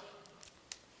heart,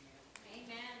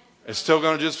 it's still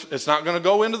going to it's not going to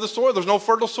go into the soil. There's no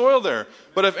fertile soil there.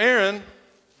 But if Aaron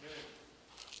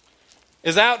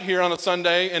is out here on a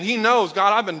Sunday and he knows,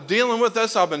 God, I've been dealing with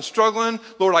this. I've been struggling.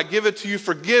 Lord, I give it to you.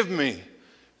 Forgive me.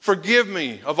 Forgive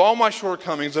me of all my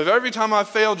shortcomings, of every time I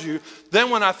failed you. Then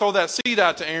when I throw that seed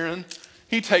out to Aaron,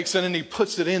 he takes it and he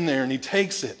puts it in there and he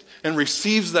takes it and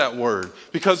receives that word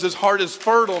because his heart is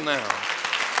fertile now.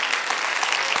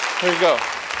 There you go.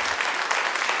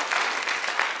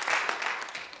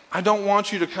 I don't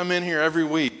want you to come in here every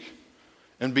week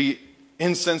and be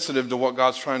insensitive to what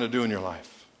God's trying to do in your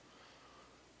life.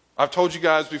 I've told you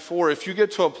guys before, if you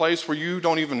get to a place where you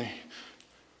don't even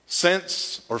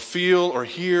sense or feel or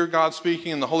hear God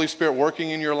speaking and the Holy Spirit working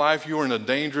in your life, you are in a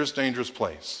dangerous, dangerous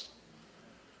place.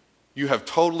 You have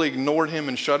totally ignored him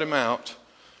and shut him out.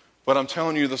 But I'm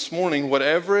telling you this morning,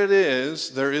 whatever it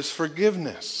is, there is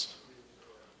forgiveness.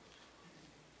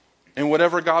 And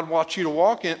whatever God wants you to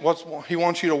walk in, what he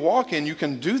wants you to walk in, you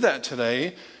can do that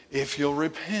today if you'll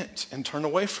repent and turn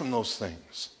away from those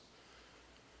things.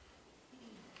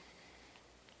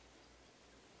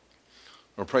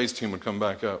 Our praise team would come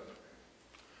back up.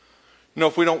 You know,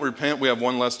 if we don't repent, we have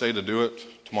one less day to do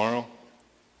it tomorrow.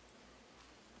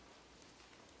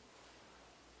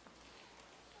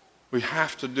 We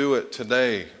have to do it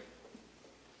today.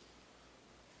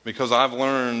 Because I've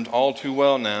learned all too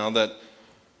well now that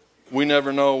we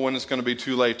never know when it's going to be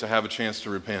too late to have a chance to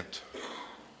repent,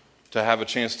 to have a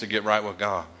chance to get right with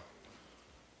God,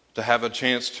 to have a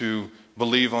chance to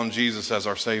believe on Jesus as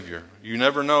our Savior. You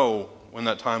never know when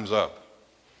that time's up.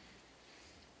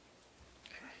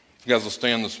 You guys will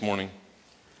stand this morning.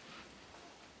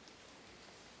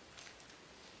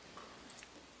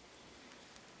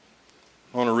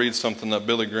 I want to read something that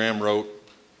Billy Graham wrote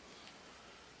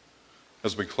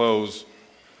as we close.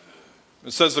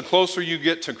 It says, the closer you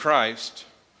get to Christ,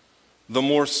 the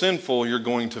more sinful you're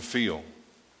going to feel.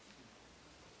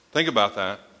 Think about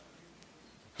that.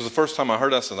 Because the first time I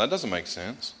heard that, I said, that doesn't make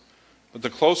sense. But the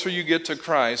closer you get to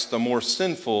Christ, the more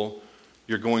sinful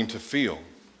you're going to feel.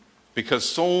 Because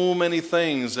so many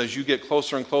things as you get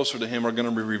closer and closer to him are going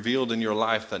to be revealed in your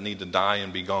life that need to die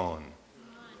and be gone.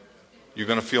 You're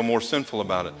going to feel more sinful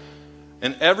about it.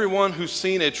 And everyone who's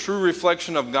seen a true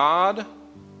reflection of God,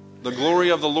 the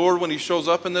glory of the Lord when he shows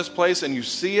up in this place and you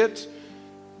see it,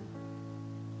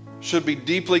 should be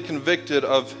deeply convicted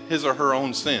of his or her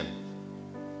own sin.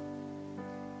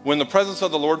 When the presence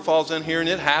of the Lord falls in here, and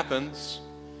it happens,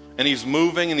 and he's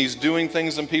moving and he's doing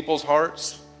things in people's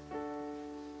hearts,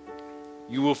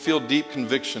 you will feel deep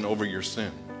conviction over your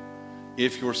sin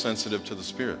if you're sensitive to the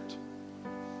Spirit.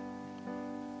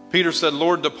 Peter said,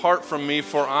 Lord, depart from me,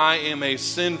 for I am a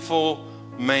sinful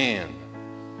man.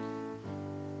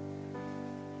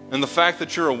 And the fact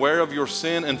that you're aware of your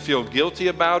sin and feel guilty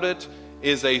about it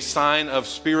is a sign of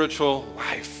spiritual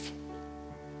life.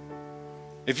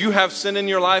 If you have sin in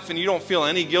your life and you don't feel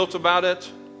any guilt about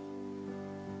it,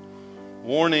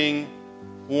 warning,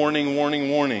 warning, warning,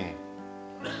 warning.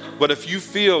 But if you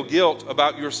feel guilt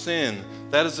about your sin,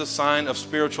 that is a sign of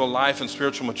spiritual life and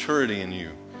spiritual maturity in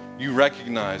you. You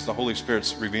recognize the Holy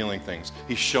Spirit's revealing things.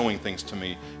 He's showing things to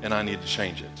me, and I need to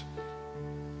change it.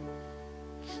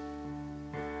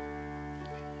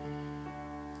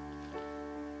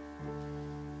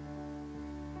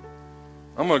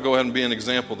 I'm going to go ahead and be an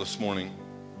example this morning.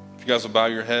 If you guys will bow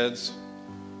your heads.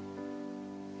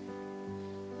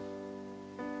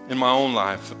 In my own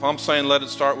life, if I'm saying let it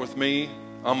start with me,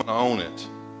 I'm going to own it.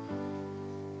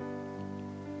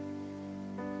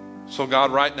 So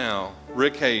God, right now,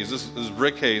 Rick Hayes, this is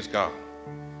Rick Hayes, God.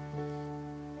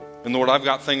 And Lord, I've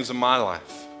got things in my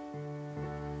life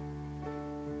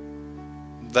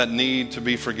that need to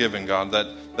be forgiven, God,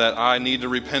 that I need to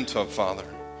repent of, Father.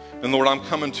 And Lord, I'm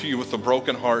coming to you with a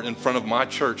broken heart in front of my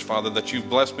church, Father, that you've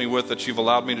blessed me with, that you've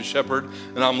allowed me to shepherd.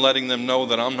 And I'm letting them know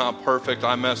that I'm not perfect.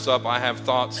 I mess up. I have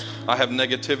thoughts. I have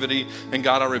negativity. And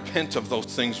God, I repent of those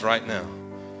things right now.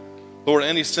 Lord,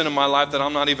 any sin in my life that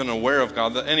I'm not even aware of,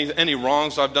 God, that any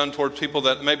wrongs I've done toward people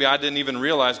that maybe I didn't even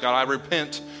realize, God, I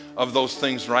repent of those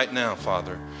things right now,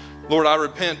 Father. Lord, I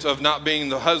repent of not being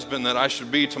the husband that I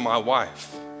should be to my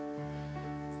wife.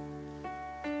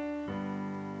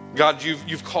 God,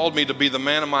 you've called me to be the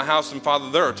man of my house, and Father,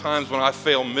 there are times when I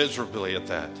fail miserably at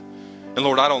that. And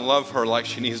Lord, I don't love her like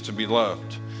she needs to be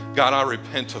loved. God, I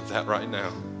repent of that right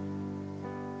now.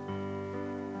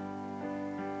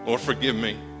 Lord, forgive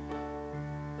me.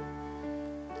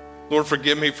 Lord,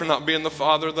 forgive me for not being the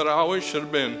father that I always should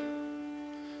have been.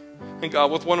 And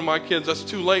God, with one of my kids, that's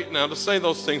too late now to say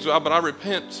those things, God, but I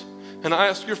repent. And I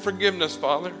ask your forgiveness,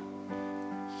 Father,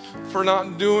 for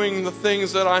not doing the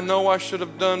things that I know I should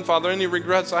have done, Father. Any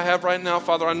regrets I have right now,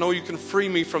 Father, I know you can free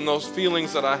me from those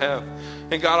feelings that I have.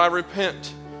 And God, I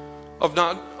repent of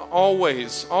not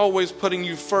always putting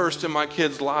you first in my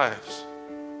kids' lives.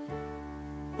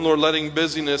 Lord, letting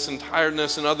busyness and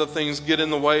tiredness and other things get in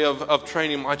the way of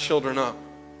training my children up.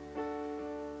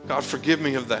 God, forgive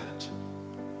me of that.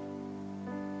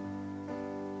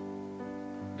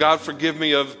 God, forgive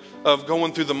me of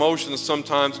going through the motions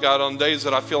sometimes, God, on days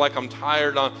that I feel like I'm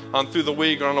tired on through the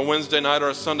week or on a Wednesday night or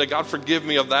a Sunday. God, forgive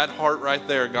me of that heart right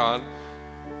there, God,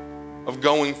 of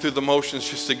going through the motions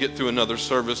just to get through another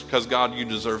service, because, God, you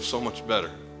deserve so much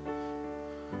better.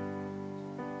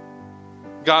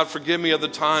 God, forgive me of the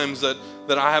times that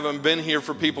I haven't been here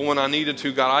for people when I needed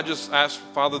to. God, I just ask,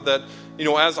 Father, that,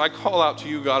 as I call out to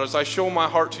you, God, as I show my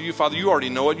heart to you, Father, you already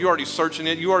know it. You're already searching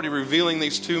it. You're already revealing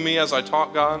these to me as I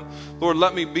talk, God. Lord,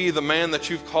 let me be the man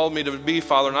that you've called me to be,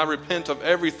 Father, and I repent of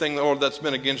everything, Lord, that's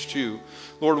been against you.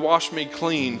 Lord, wash me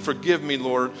clean. Forgive me,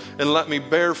 Lord, and let me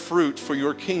bear fruit for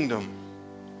your kingdom.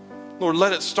 Lord,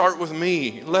 let it start with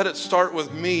me. Let it start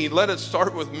with me. Let it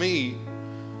start with me.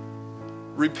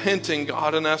 Repenting,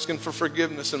 God, and asking for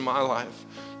forgiveness in my life.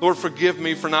 Lord, forgive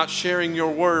me for not sharing your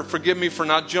word. Forgive me for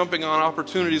not jumping on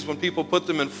opportunities when people put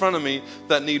them in front of me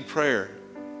that need prayer.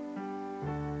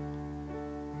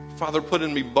 Father, put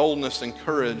in me boldness and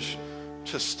courage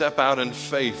to step out in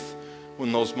faith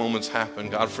when those moments happen.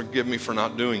 God, forgive me for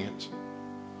not doing it.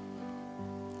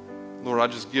 Lord, I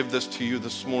just give this to you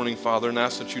this morning, Father, and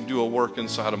ask that you do a work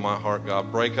inside of my heart,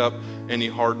 God. Break up any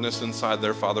hardness inside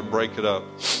there, Father. Break it up.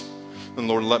 And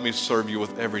Lord, let me serve you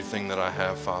with everything that I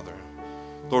have, Father.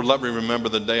 Lord, let me remember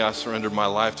the day I surrendered my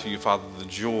life to you, Father, the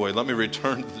joy. Let me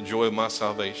return to the joy of my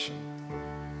salvation.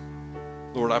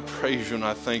 Lord, I praise you and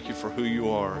I thank you for who you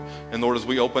are. And Lord, as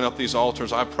we open up these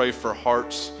altars, I pray for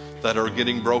hearts that are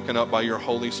getting broken up by your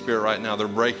Holy Spirit right now. They're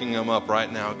breaking them up right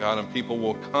now, God, and people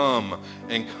will come,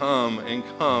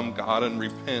 God, and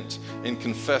repent and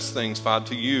confess things, God,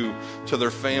 to you, to their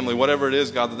family, whatever it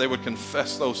is, God, that they would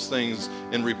confess those things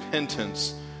in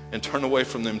repentance and turn away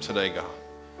from them today, God,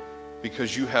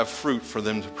 because you have fruit for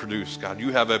them to produce, God.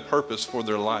 You have a purpose for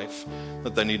their life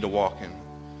that they need to walk in.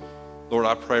 Lord,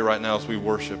 I pray right now as we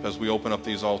worship, as we open up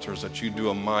these altars, that you do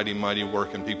a mighty, mighty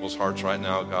work in people's hearts right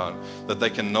now, God, that they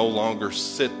can no longer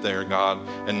sit there, God,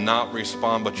 and not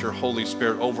respond, but your Holy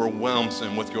Spirit overwhelms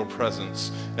them with your presence,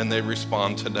 and they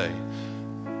respond today.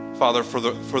 Father, for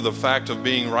the fact of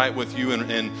being right with you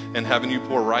and having you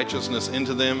pour righteousness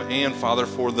into them, and, Father,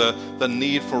 for the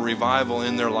need for revival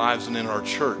in their lives and in our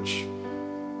church,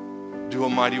 do a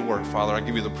mighty work, Father. I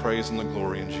give you the praise and the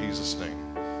glory in Jesus' name.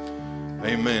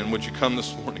 Amen. Would you come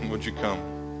this morning? Would you come?